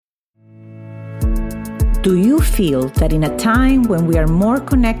Do you feel that in a time when we are more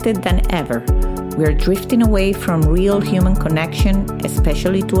connected than ever, we are drifting away from real human connection,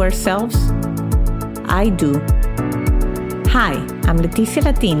 especially to ourselves? I do. Hi, I'm Leticia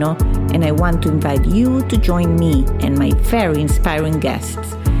Latino, and I want to invite you to join me and my very inspiring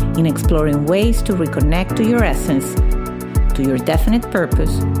guests in exploring ways to reconnect to your essence, to your definite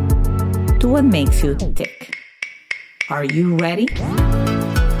purpose, to what makes you tick. Are you ready?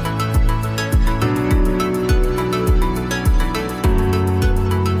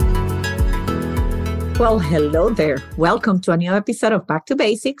 Well, hello there. Welcome to a new episode of Back to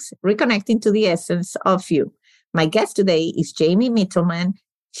Basics, Reconnecting to the Essence of You. My guest today is Jamie Mittleman.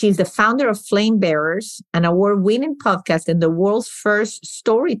 She's the founder of Flame Bearers, an award-winning podcast and the world's first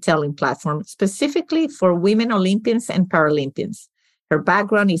storytelling platform specifically for women Olympians and Paralympians. Her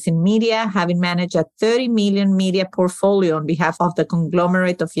background is in media, having managed a 30 million media portfolio on behalf of the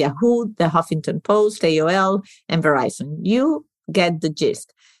conglomerate of Yahoo, the Huffington Post, AOL, and Verizon. You get the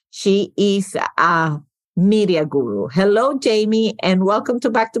gist. She is a media guru. Hello, Jamie, and welcome to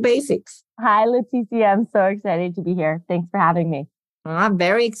Back to Basics. Hi, Leticia. I'm so excited to be here. Thanks for having me. I'm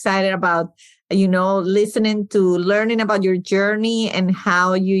very excited about, listening to learning about your journey and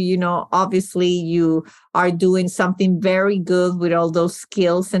how you obviously you are doing something very good with all those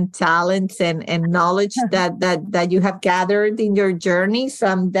skills and talents and knowledge that you have gathered in your journey. So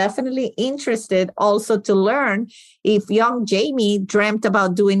I'm definitely interested also to learn if young Jamie dreamt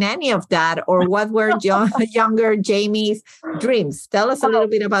about doing any of that or what were younger Jamie's dreams. Tell us a little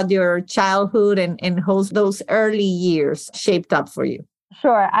bit about your childhood and how those early years shaped up for you.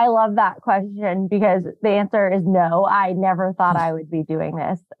 Sure. I love that question because the answer is no. I never thought I would be doing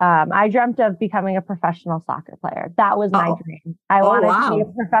this. I dreamt of becoming a professional soccer player. That was my dream. I wanted to be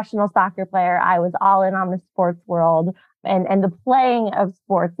a professional soccer player. I was all in on the sports world and the playing of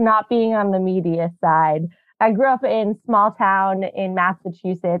sports, not being on the media side. I grew up in a small town in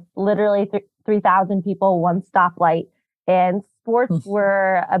Massachusetts, literally 3,000 people, one stoplight. And sports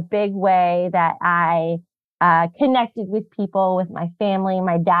were a big way that I connected with people, with my family.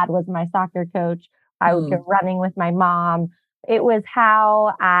 My dad was my soccer coach. I would go running with my mom. It was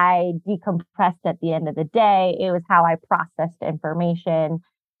how I decompressed at the end of the day. It was how I processed information.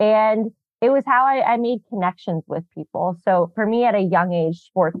 And it was how I made connections with people. So for me at a young age,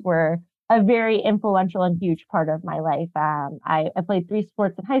 sports were a very influential and huge part of my life. I played 3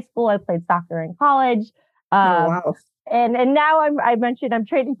 sports in high school. I played soccer in college. And now I mentioned I'm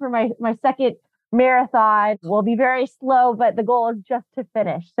training for my second marathon. Will be very slow, but the goal is just to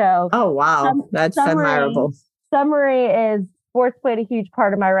finish. So, that's admirable. Summary is sports played a huge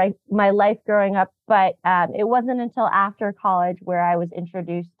part of my life growing up, but it wasn't until after college where I was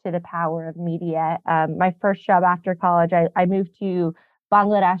introduced to the power of media. My first job after college, I moved to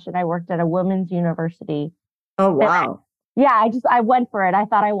Bangladesh and I worked at a women's university. Oh, wow. I went for it. I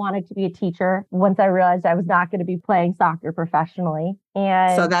thought I wanted to be a teacher once I realized I was not going to be playing soccer professionally.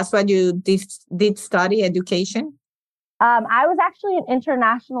 And so that's what you did study education? I was actually an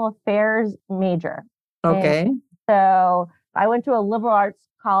international affairs major. Okay. And so I went to a liberal arts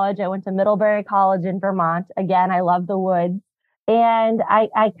college. I went to Middlebury College in Vermont. Again, I love the woods. And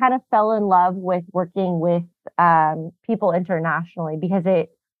I kind of fell in love with working with people internationally because it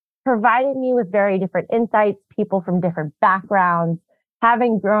provided me with very different insights, people from different backgrounds.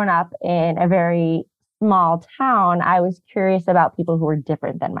 Having grown up in a very small town, I was curious about people who were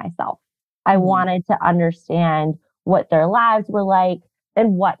different than myself. I wanted to understand what their lives were like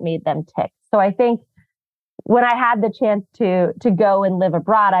and what made them tick. So I think when I had the chance to go and live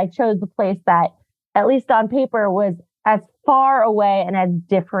abroad, I chose the place that, at least on paper, was as far away and as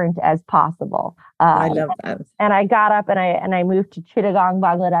different as possible. I love that. And I got up and I moved to Chittagong,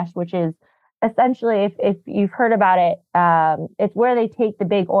 Bangladesh, which is essentially, if you've heard about it, it's where they take the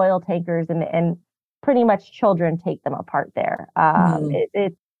big oil tankers and pretty much children take them apart there.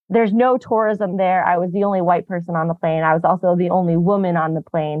 There's no tourism there. I was the only white person on the plane. I was also the only woman on the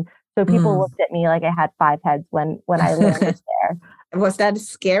plane. So people looked at me like I had 5 heads when I landed there. Was that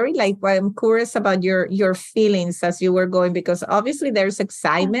scary? Like, I'm curious about your feelings as you were going, because obviously there's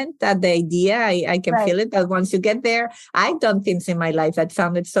excitement at the idea. I can feel it that once you get there, I've done things in my life that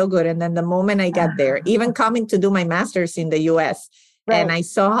sounded so good. And then the moment I got there, even coming to do my master's in the US, and I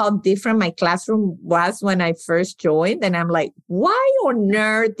saw how different my classroom was when I first joined. And I'm like, why on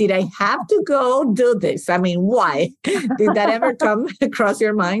earth did I have to go do this? I mean, why? Did that ever come across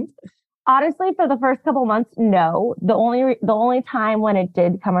your mind? Honestly, for the first couple months, no. The only time when it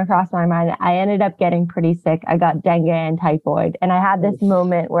did come across my mind, I ended up getting pretty sick. I got dengue and typhoid. And I had this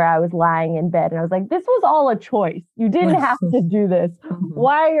moment where I was lying in bed and I was like, this was all a choice. You didn't have to do this.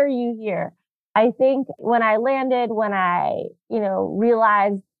 Why are you here? I think when I landed, when I,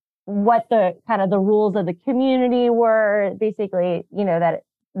 realized what the kind of the rules of the community were, basically, that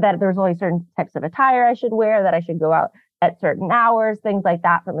there's only certain types of attire I should wear, that I should go out at certain hours, things like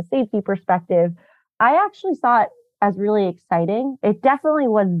that from a safety perspective. I actually saw it as really exciting. It definitely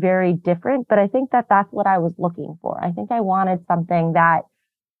was very different, but I think that that's what I was looking for. I think I wanted something that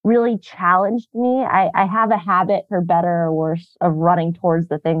really challenged me. I have a habit, for better or worse, of running towards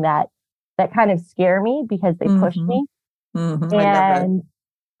the thing that kind of scare me because they push me. I love that. And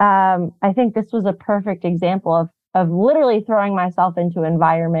I think this was a perfect example of literally throwing myself into an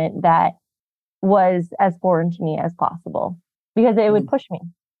environment that was as foreign to me as possible because it would push me.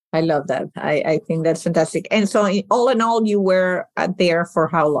 I love that. I think that's fantastic. And so all in all, you were there for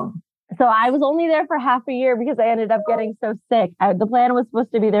how long? So I was only there for half a year because I ended up getting so sick. The plan was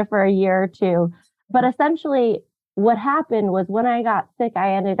supposed to be there for a year or two. But essentially, what happened was when I got sick,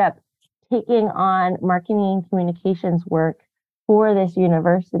 I ended up taking on marketing and communications work for this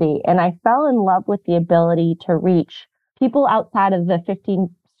university. And I fell in love with the ability to reach people outside of the 15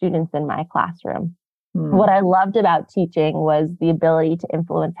 students in my classroom. What I loved about teaching was the ability to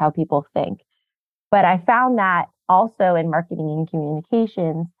influence how people think. But I found that also in marketing and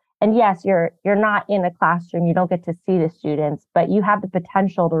communications. And yes, you're not in a classroom, you don't get to see the students, but you have the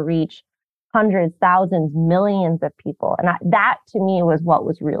potential to reach hundreds, thousands, millions of people. And that to me was what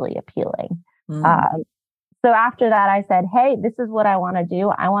was really appealing. So after that, I said, hey, this is what I want to do.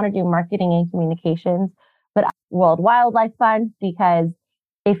 I want to do marketing and communications, but World Wildlife Fund, because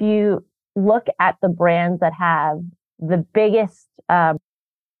if you look at the brands that have the biggest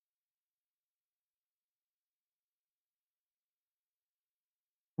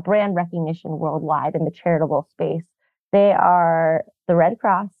brand recognition worldwide in the charitable space, they are the Red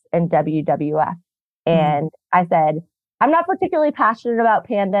Cross and WWF. And I said, I'm not particularly passionate about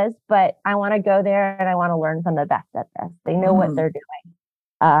pandas, but I want to go there and I want to learn from the best at this. They know what they're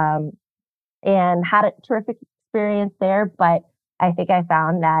doing. And had a terrific experience there. But I think I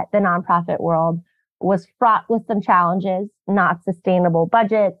found that the nonprofit world was fraught with some challenges, not sustainable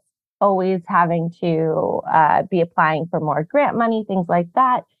budgets, always having to be applying for more grant money, things like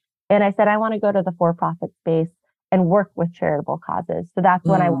that. And I said, I want to go to the for-profit space and work with charitable causes. So that's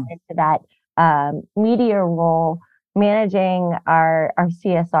when I went into that media role, managing our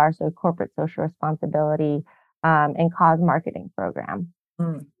CSR, so corporate social responsibility, and cause marketing program.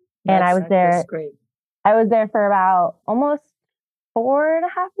 And I was there. That's great. I was there for about almost 4.5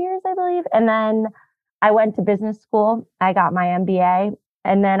 years, I believe. And then I went to business school. I got my MBA.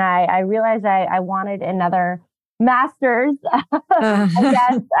 And then I realized I wanted another master's. I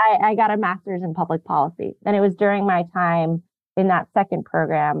guess I got a master's in public policy. And it was during my time in that second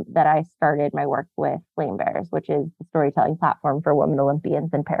program that I started my work with Flame Bearers, which is the storytelling platform for women Olympians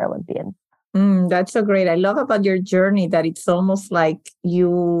and Paralympians. That's so great. I love about your journey that it's almost like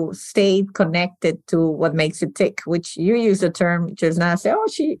you stayed connected to what makes you tick, which you use the term just now. Say, oh,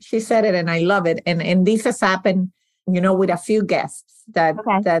 she said it, and I love it. And this has happened, with a few guests that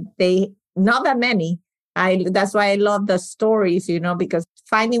they not that many. That's why I love the stories, because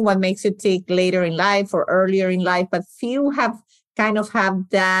finding what makes you tick later in life or earlier in life, but few have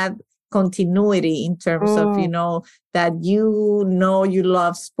that continuity in terms of, that you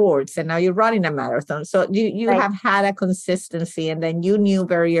love sports and now you're running a marathon. So you have had a consistency, and then you knew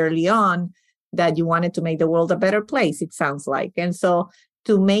very early on that you wanted to make the world a better place, it sounds like. And so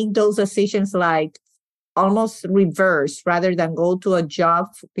to make those decisions like almost reverse rather than go to a job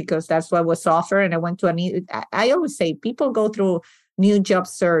because that's what was offered. And I went to I always say people go through new job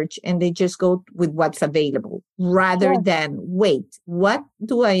search and they just go with what's available rather than wait, what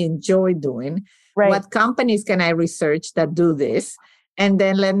do I enjoy doing? What companies can I research that do this? And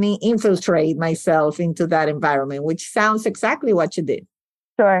then let me infiltrate myself into that environment, which sounds exactly what you did.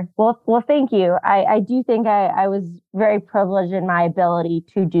 Sure. Well, thank you. I do think I was very privileged in my ability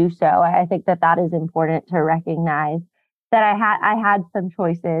to do so. I think that is important to recognize that I had some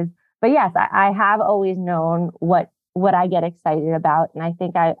choices, but yes, I have always known what I get excited about. And I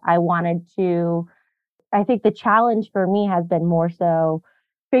think I think the challenge for me has been more so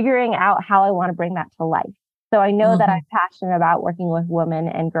figuring out how I want to bring that to life. So I know that I'm passionate about working with women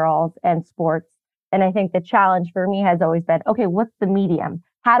and girls and sports. And I think the challenge for me has always been, okay, what's the medium?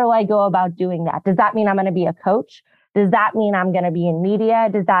 How do I go about doing that? Does that mean I'm going to be a coach? Does that mean I'm going to be in media?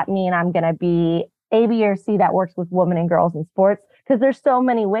 Does that mean I'm going to be A, B, or C that works with women and girls in sports? Because there's so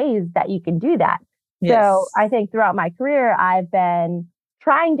many ways that you can do that. Yes. So I think throughout my career, I've been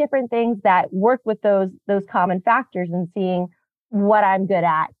trying different things that work with those common factors and seeing what I'm good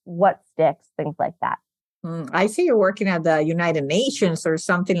at, what sticks, things like that. I see you're working at the United Nations or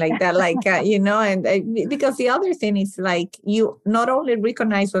something like that, because the other thing is like you not only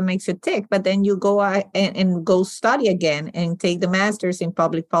recognize what makes you tick, but then you go and go study again and take the master's in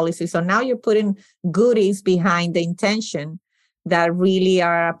public policy. So now you're putting goodies behind the intention that really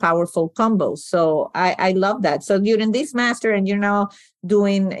are a powerful combo. So I love that. So during this master and you're now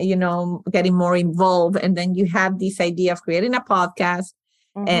doing, getting more involved, and then you have this idea of creating a podcast.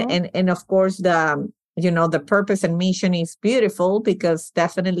 And of course the purpose and mission is beautiful because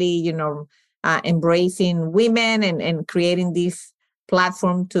definitely, embracing women and creating this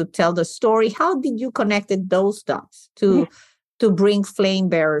platform to tell the story. How did you connect those dots to bring flame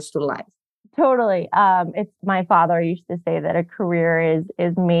bearers to life? Totally. It's my father used to say that a career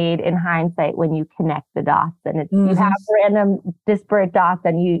is made in hindsight when you connect the dots, and it's you have random disparate dots,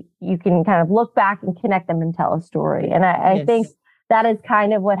 and you can kind of look back and connect them and tell a story. And I think that is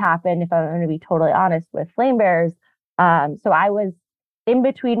kind of what happened, if I'm going to be totally honest, with Flame Bearers. So I was in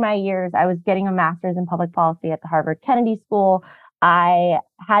between my years, I was getting a master's in public policy at the Harvard Kennedy School. I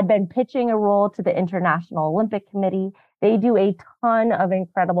had been pitching a role to the International Olympic Committee. They do a ton of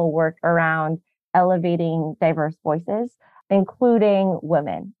incredible work around elevating diverse voices, including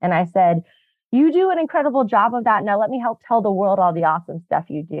women. And I said, you do an incredible job of that. Now let me help tell the world all the awesome stuff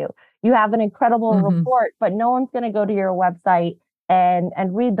you do. You have an incredible report, but no one's going to go to your website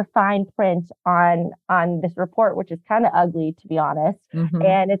and read the fine print on this report, which is kind of ugly, to be honest.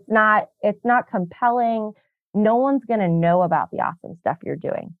 And it's not compelling. No one's going to know about the awesome stuff you're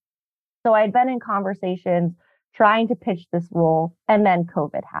doing. So I'd been in conversations trying to pitch this role, and then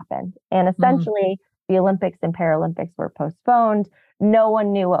COVID happened. And essentially, the Olympics and Paralympics were postponed. No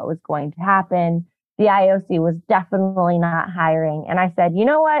one knew what was going to happen. The IOC was definitely not hiring. And I said, you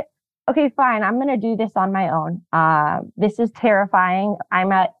know what? Okay, fine. I'm going to do this on my own. This is terrifying.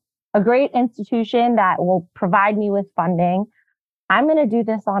 I'm at a great institution that will provide me with funding. I'm going to do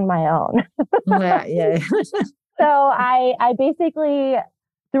this on my own. So I basically,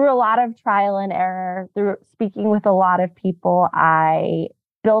 through a lot of trial and error, through speaking with a lot of people, I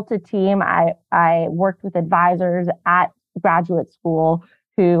built a team. I worked with advisors at graduate school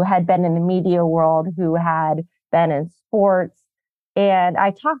who had been in the media world, who had been in sports. And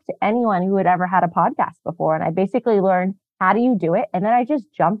I talked to anyone who had ever had a podcast before. And I basically learned, how do you do it? And then I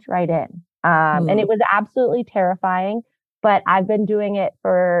just jumped right in. And it was absolutely terrifying, but I've been doing it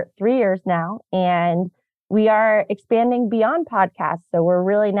for 3 years now. And we are expanding beyond podcasts. So we're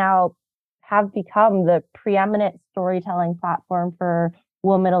really now have become the preeminent storytelling platform for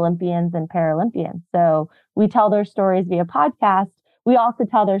women Olympians and Paralympians. So we tell their stories via podcast. We also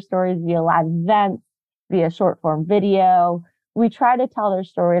tell their stories via live events, via short form video. We try to tell their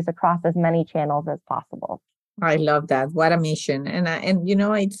stories across as many channels as possible. I love that. What a mission. And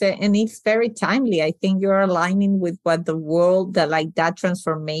it's very timely. I think you're aligning with what the world, that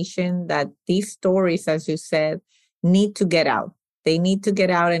transformation, that these stories, as you said, need to get out. They need to get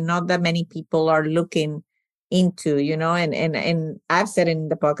out, and not that many people are looking into, and I've said in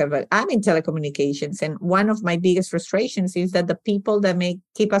the podcast, but I'm in telecommunications. And one of my biggest frustrations is that the people that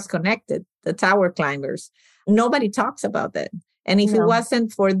keep us connected, the tower climbers, nobody talks about that. And if it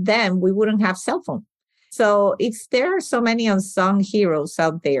wasn't for them, we wouldn't have cell phone. So there are so many unsung heroes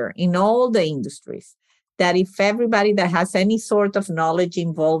out there in all the industries that if everybody that has any sort of knowledge,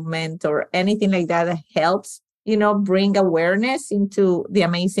 involvement, or anything like that helps, bring awareness into the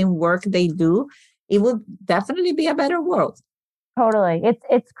amazing work they do, it would definitely be a better world. Totally.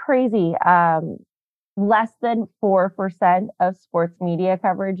 It's crazy. Less than 4% of sports media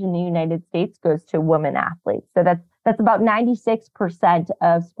coverage in the United States goes to women athletes. So that's about 96%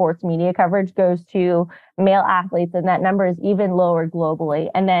 of sports media coverage goes to male athletes. And that number is even lower globally.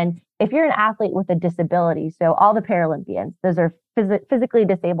 And then if you're an athlete with a disability, so all the Paralympians, those are physically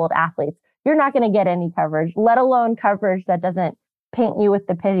disabled athletes, you're not going to get any coverage, let alone coverage that doesn't paint you with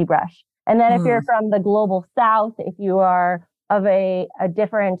the pity brush. And then if you're from the global South, if you are of a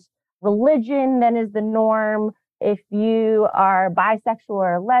different religion than is the norm, if you are bisexual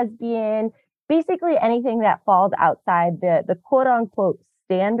or lesbian, basically anything that falls outside the quote unquote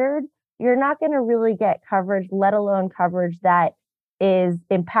standard, you're not going to really get coverage, let alone coverage that is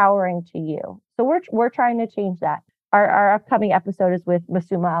empowering to you. So we're trying to change that. Our upcoming episode is with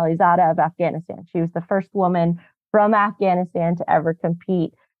Masuma Alizada of Afghanistan. She was the first woman from Afghanistan to ever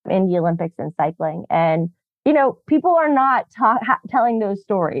compete in the Olympics in cycling. And, people are not telling those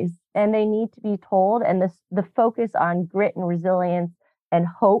stories, and they need to be told. And the focus on grit and resilience and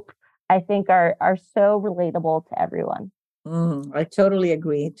hope, I think, are so relatable to everyone. I totally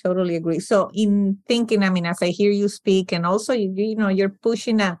agree. Totally agree. So in thinking, as I hear you speak, and also, you're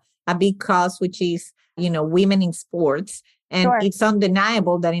pushing a big cause, which is women in sports. And Sure. it's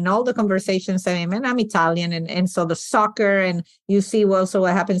undeniable that in all the conversations, I mean, I'm Italian, and so the soccer, and you see also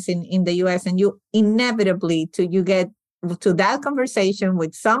what happens in the US, and you inevitably you get to that conversation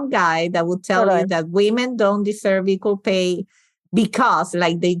with some guy that will tell you that women don't deserve equal pay because,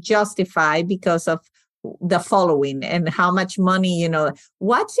 like, they justify because of the following and how much money,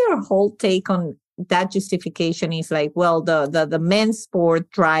 what's your whole take on that justification? Is like, well, the men's sport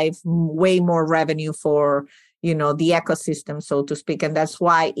drive way more revenue for, the ecosystem, so to speak. And that's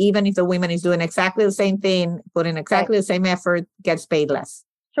why even if the women is doing exactly the same thing, putting exactly the same effort, gets paid less.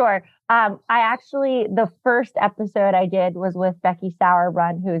 Sure. The first episode I did was with Becky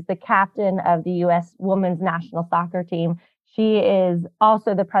Sauerbrunn, who's the captain of the U.S. women's national soccer team. She is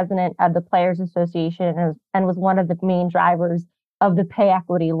also the president of the Players Association and was one of the main drivers of the pay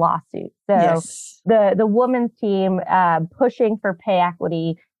equity lawsuit. So yes. the women's team pushing for pay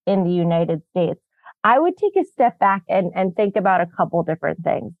equity in the United States. I would take a step back and think about a couple different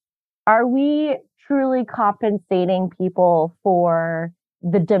things. Are we truly compensating people for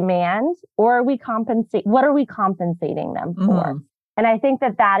the demand, or are we what are we compensating them for? Mm-hmm. And I think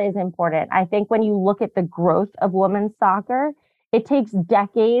that is important. I think when you look at the growth of women's soccer, it takes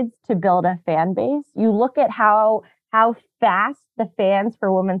decades to build a fan base. You look at how fast the fans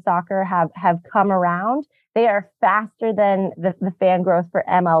for women's soccer have come around. They are faster than the fan growth for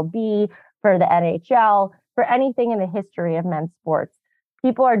MLB, for the NHL, for anything in the history of men's sports.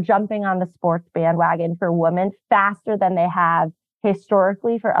 People are jumping on the sports bandwagon for women faster than they have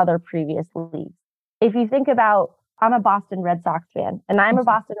historically for other previous leagues. If you think about, I'm a Boston Red Sox fan, and I'm a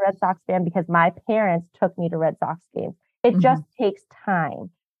Boston Red Sox fan because my parents took me to Red Sox games. It just takes time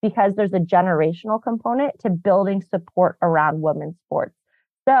because there's a generational component to building support around women's sports.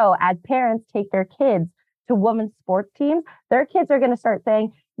 So as parents take their kids to women's sports teams, their kids are going to start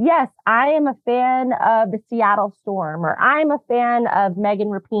saying, yes, I am a fan of the Seattle Storm, or I'm a fan of Megan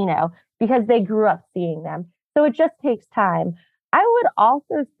Rapinoe, because they grew up seeing them. So it just takes time. I would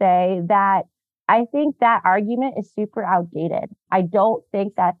also say that I think that argument is super outdated. I don't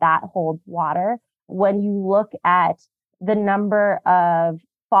think that holds water when you look at the number of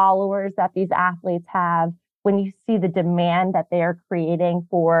followers that these athletes have, when you see the demand that they are creating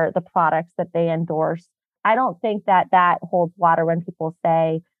for the products that they endorse. I don't think that holds water when people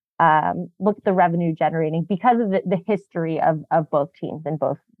say, look at the revenue generating, because of the history of both teams and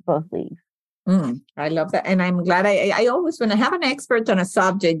both leagues. I love that. And I'm glad I always, when I have an expert on a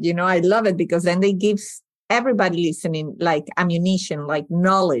subject, I love it, because then they give everybody listening like ammunition, like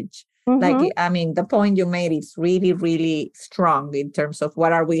knowledge. Like, I mean, the point you made is really, really strong in terms of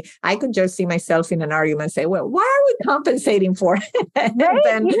I could just see myself in an argument and say, well, what are we compensating for? Right?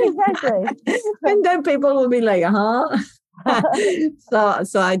 Exactly. And then people will be like, huh?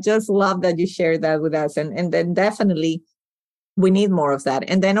 So I just love that you shared that with us. And then definitely we need more of that.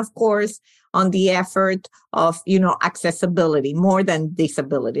 And then, of course, on the effort of, accessibility more than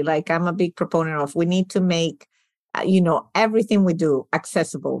disability. Like, I'm a big proponent of, we need to make, everything we do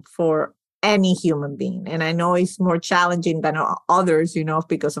accessible for any human being. And I know it's more challenging than others,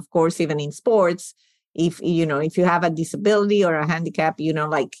 because of course, even in sports, if you have a disability or a handicap,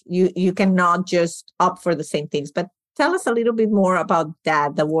 like you cannot just opt for the same things. But tell us a little bit more about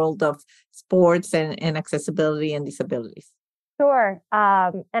that, the world of sports and accessibility and disabilities. Sure.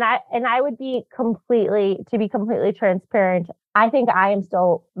 And I would be completely transparent, I think I am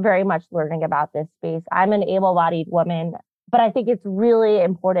still very much learning about this space. I'm an able-bodied woman, but I think it's really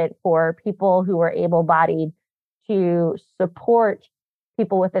important for people who are able-bodied to support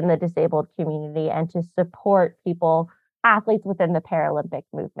people within the disabled community and to support athletes within the Paralympic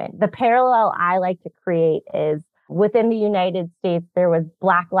movement. The parallel I like to create is, within the United States, there was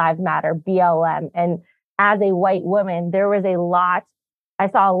Black Lives Matter, BLM, and as a white woman, I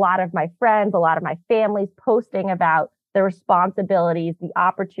saw a lot of my friends, a lot of my families posting about the responsibilities, the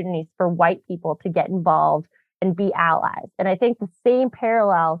opportunities for white people to get involved and be allies. And I think the same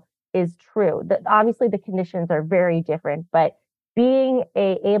parallel is true. That obviously the conditions are very different, but being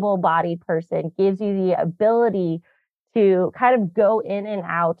an able-bodied person gives you the ability to kind of go in and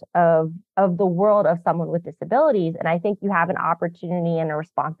out of the world of someone with disabilities. And I think you have an opportunity and a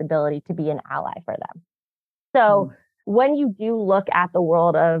responsibility to be an ally for them. So when you do look at the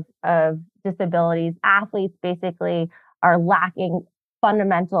world of disabilities, athletes basically are lacking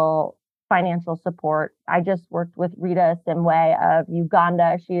fundamental financial support. I just worked with Rita Simwe of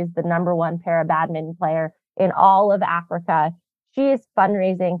Uganda. She is the #1 para badminton player in all of Africa. She is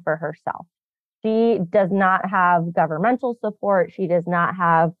fundraising for herself. She does not have governmental support. She does not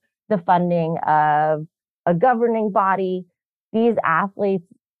have the funding of a governing body. These athletes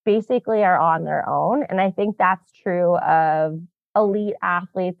basically are on their own. And I think that's true of elite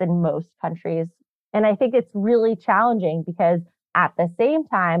athletes in most countries. And I think it's really challenging because at the same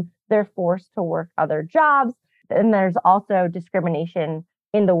time, they're forced to work other jobs. And there's also discrimination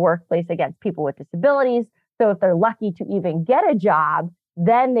in the workplace against people with disabilities. So if they're lucky to even get a job,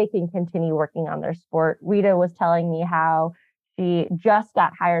 then they can continue working on their sport. Rita was telling me how she just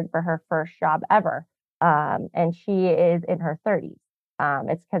got hired for her first job ever. And she is in her 30s.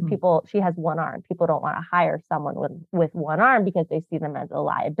 It's because she has one arm. People don't want to hire someone with one arm because they see them as a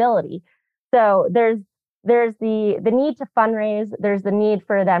liability. So there's the need to fundraise. There's the need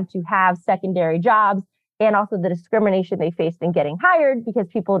for them to have secondary jobs, and also the discrimination they faced in getting hired because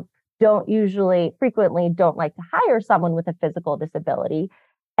people frequently don't like to hire someone with a physical disability.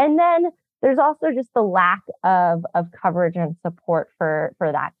 And then there's also just the lack of coverage and support for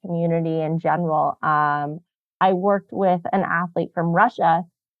that community in general. I worked with an athlete from Russia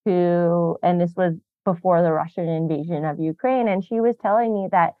and this was before the Russian invasion of Ukraine, and she was telling me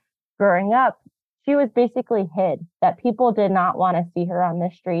that growing up, she was basically hid, that people did not want to see her on the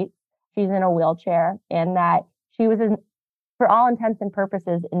street. She's in a wheelchair, and that she was, for all intents and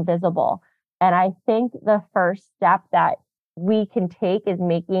purposes, invisible. And I think the first step that we can take is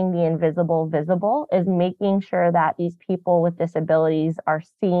making the invisible visible, is making sure that these people with disabilities are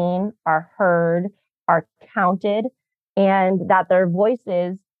seen, are heard, are counted, and that their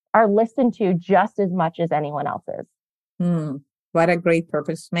voices are listened to just as much as anyone else's. What a great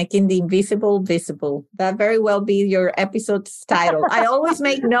purpose, making the invisible visible. That very well be your episode's title. I always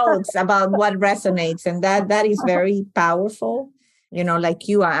make notes about what resonates, and that is very powerful. Like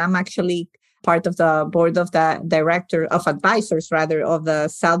you, I'm actually part of the board of the advisors of the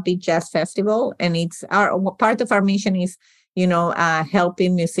South Beach Jazz Festival. And it's part of our mission is,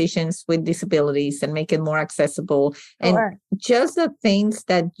 helping musicians with disabilities and make it more accessible. Sure. And just the things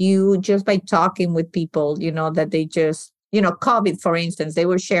that just by talking with people, that they just, COVID, for instance, they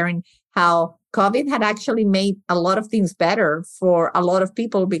were sharing how COVID had actually made a lot of things better for a lot of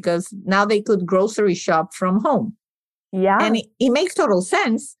people because now they could grocery shop from home. Yeah. And it makes total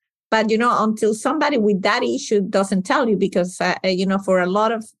sense. But, until somebody with that issue doesn't tell you, because, for a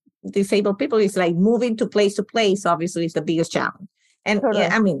lot of disabled people, it's like moving to place, obviously, is the biggest challenge. And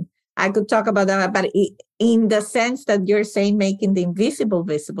totally. I could talk about that, but in the sense that you're saying making the invisible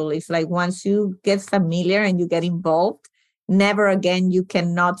visible, it's like once you get familiar and you get involved, never again, you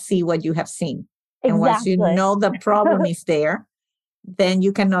cannot see what you have seen. Exactly. And once you know the problem is there, then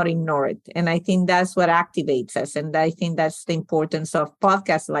you cannot ignore it. And I think that's what activates us. And I think that's the importance of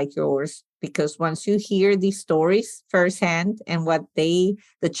podcasts like yours, because once you hear these stories firsthand and the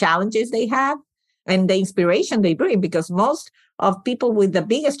challenges they have and the inspiration they bring, because most of people with the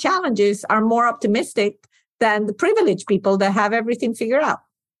biggest challenges are more optimistic than the privileged people that have everything figured out.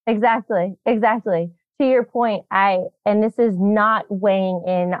 Exactly. To your point, and this is not weighing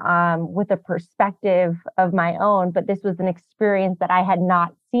in with a perspective of my own, but this was an experience that I had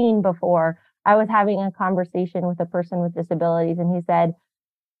not seen before. I was having a conversation with a person with disabilities, and he said,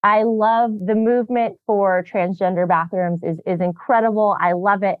 I love the movement for transgender bathrooms is incredible. I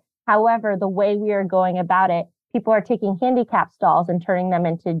love it. However, the way we are going about it, people are taking handicap stalls and turning them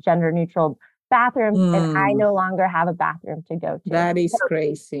into gender neutral bathrooms, and I no longer have a bathroom to go to. That is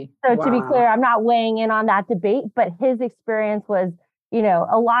crazy. So to be clear, I'm not weighing in on that debate, but his experience was,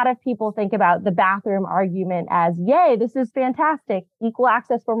 a lot of people think about the bathroom argument as, yay, this is fantastic, equal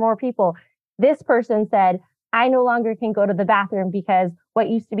access for more people. This person said, I no longer can go to the bathroom because what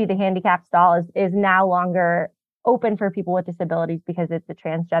used to be the handicap stall is now longer open for people with disabilities because it's a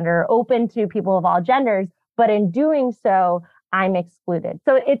transgender, open to people of all genders. But in doing so, I'm excluded.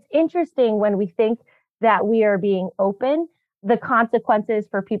 So it's interesting when we think that we are being open, the consequences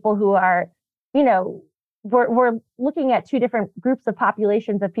for people who are, we're looking at two different groups of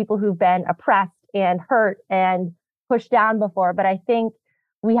populations of people who've been oppressed and hurt and pushed down before. But I think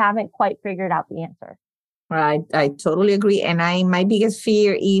we haven't quite figured out the answer. Right. I totally agree. And my biggest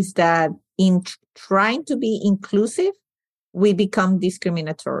fear is that in trying to be inclusive, we become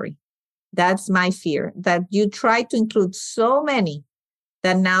discriminatory. That's my fear, that you try to include so many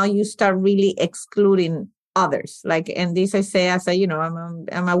that now you start really excluding others. And this I say, I'm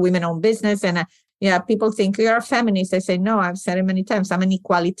a women-owned business, and people think you're a feminist. I say, no, I've said it many times. I'm an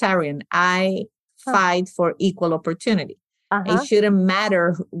equalitarian. I fight for equal opportunity. It shouldn't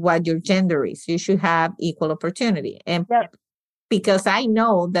matter what your gender is. You should have equal opportunity. And because I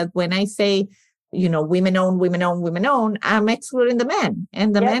know that when I say, women-owned, I'm excluding the men,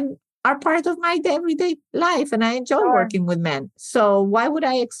 and the men are part of my everyday life, and I enjoy working with men. So why would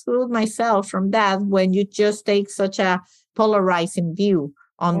I exclude myself from that when you just take such a polarizing view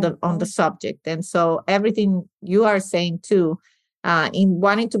on the subject. And so everything you are saying too, in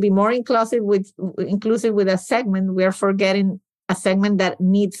wanting to be more inclusive with a segment, we are forgetting a segment that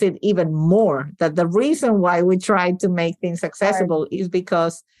needs it even more. That the reason why we try to make things accessible is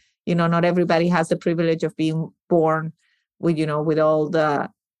because, not everybody has the privilege of being born with, with all the,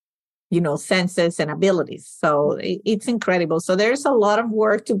 senses and abilities. So it's incredible. So there's a lot of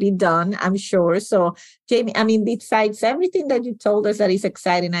work to be done, I'm sure. So Jamie, I mean, besides everything that you told us that is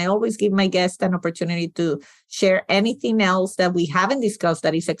exciting, I always give my guests an opportunity to share anything else that we haven't discussed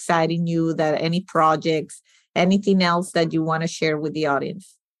that is exciting you, that any projects, anything else that you want to share with the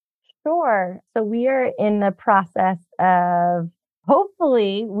audience. Sure. So we are in the process of,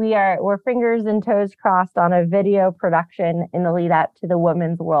 hopefully we're fingers and toes crossed on a video production in the lead up to the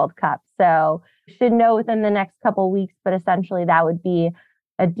Women's World Cup. So should know within the next couple of weeks, but essentially that would be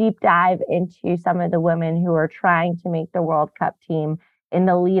a deep dive into some of the women who are trying to make the World Cup team in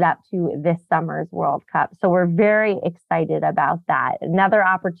the lead up to this summer's World Cup. So we're very excited about that. Another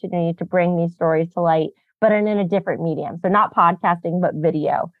opportunity to bring these stories to light, but in a different medium. So not podcasting, but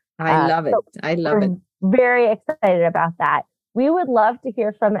video. I love it. I love it. Very excited about that. We would love to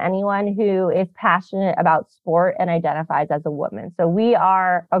hear from anyone who is passionate about sport and identifies as a woman. So we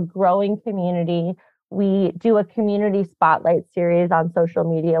are a growing community. We do a community spotlight series on social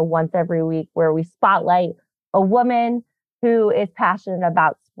media once every week where we spotlight a woman who is passionate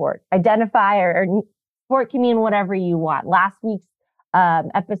about sport. Identify or sport can mean whatever you want. Last week's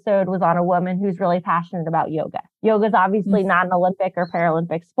episode was on a woman who's really passionate about yoga. Yoga is obviously not an Olympic or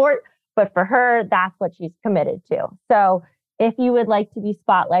Paralympic sport, but for her, that's what she's committed to. So if you would like to be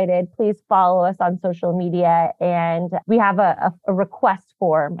spotlighted, please follow us on social media. And we have a request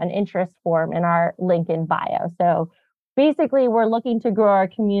form, an interest form in our link in bio. So basically, we're looking to grow our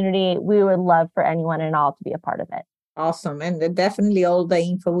community. We would love for anyone and all to be a part of it. Awesome. And definitely all the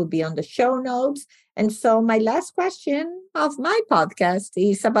info will be on the show notes. And so my last question of my podcast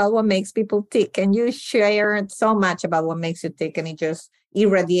is about what makes people tick. And you shared so much about what makes you tick, and it just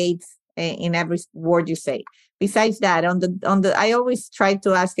irradiates in every word you say. Besides that, I always try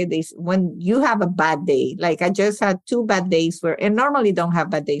to ask you this: when you have a bad day, like I just had 2 bad days and normally don't have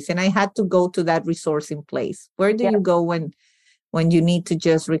bad days, and I had to go to that resourcing place. Where do you go when you need to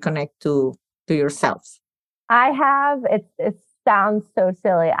just reconnect to yourself? I have, it sounds so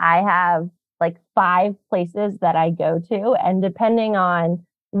silly. I have like 5 places that I go to, and depending on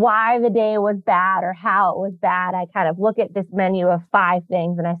why the day was bad or how it was bad, I kind of look at this menu of 5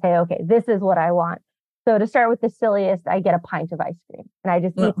 things and I say, okay, this is what I want. So to start with the silliest, I get a pint of ice cream and I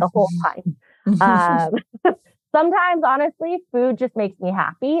just eat the whole pint. Sometimes, honestly, food just makes me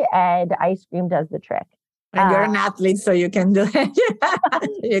happy and ice cream does the trick. And you're an athlete, so you can do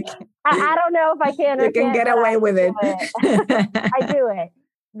it. I don't know if I can or you can get away with it. I do it.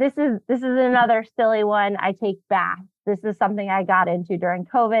 This is another silly one. I take baths. This is something I got into during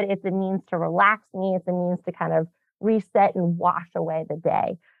COVID. It's a means to relax me. It's a means to kind of reset and wash away the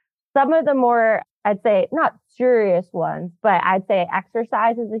day. Some of the more, I'd say, not serious ones, but I'd say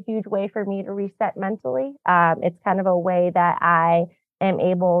exercise is a huge way for me to reset mentally. It's kind of a way that I am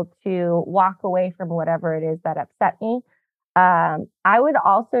able to walk away from whatever it is that upset me. I would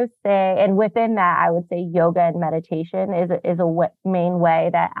also say, and within that, I would say yoga and meditation is a main way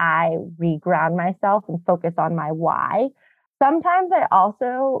that I reground myself and focus on my why. Sometimes I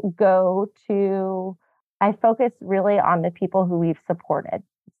also I focus really on the people who we've supported.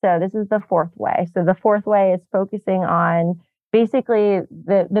 So this is the 4th way. So the 4th way is focusing on basically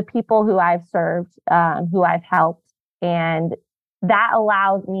the people who I've served, who I've helped, and that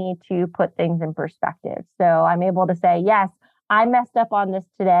allows me to put things in perspective. So I'm able to say, yes, I messed up on this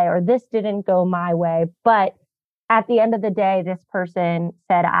today, or this didn't go my way, but at the end of the day, this person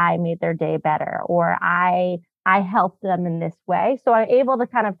said I made their day better, or I helped them in this way. So I'm able to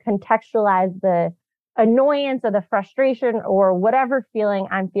kind of contextualize the annoyance or the frustration or whatever feeling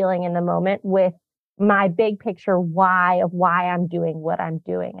I'm feeling in the moment with my big picture why I'm doing what I'm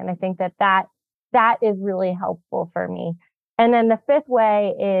doing. And I think that is really helpful for me. And then the 5th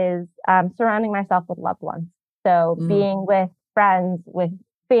way is surrounding myself with loved ones. So being with friends, with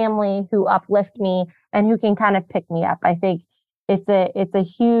family who uplift me and who can kind of pick me up. I think it's a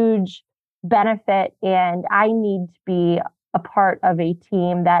huge benefit, and I need to be a part of a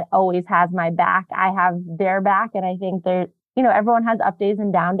team that always has my back. I have their back, and I think everyone has up days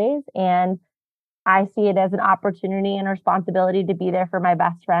and down days, and I see it as an opportunity and responsibility to be there for my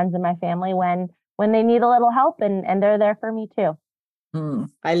best friends and my family when they need a little help, and they're there for me too.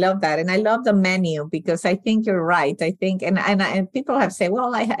 I love that. And I love the menu, because I think you're right. I think, and people have said,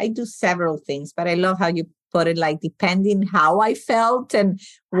 well, I do several things, but I love how you put it like depending how I felt and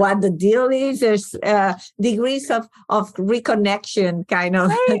what the deal is. There's degrees of reconnection kind of.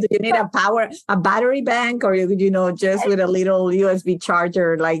 Right. Do you need a battery bank, or just with a little USB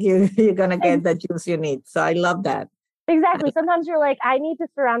charger, like you're gonna get the juice you need. So I love that. Exactly. Sometimes you're like, I need to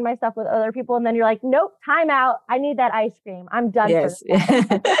surround myself with other people. And then you're like, nope, time out. I need that ice cream. I'm done. Yes,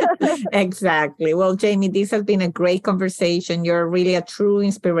 exactly. Well, Jamie, this has been a great conversation. You're really a true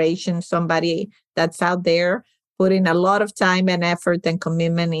inspiration, somebody that's out there putting a lot of time and effort and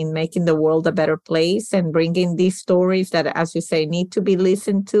commitment in making the world a better place and bringing these stories that, as you say, need to be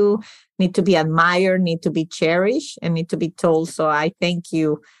listened to, need to be admired, need to be cherished, and need to be told. So I thank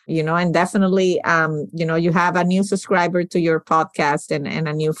you, and definitely, you have a new subscriber to your podcast and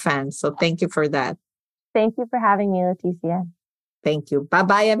a new fan. So thank you for that. Thank you for having me, Leticia. Thank you.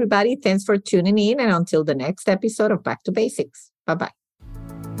 Bye-bye, everybody. Thanks for tuning in. And until the next episode of Back to Basics. Bye-bye.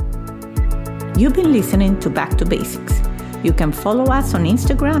 You've been listening to Back to Basics. You can follow us on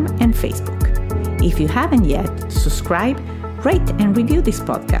Instagram and Facebook. If you haven't yet, subscribe, rate, and review this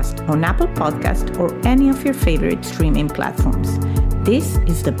podcast on Apple Podcast or any of your favorite streaming platforms. This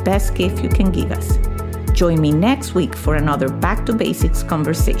is the best gift you can give us. Join me next week for another Back to Basics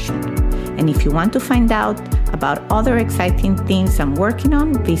conversation. And if you want to find out about other exciting things I'm working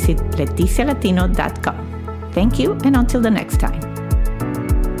on, visit leticialatino.com. Thank you, and until the next time.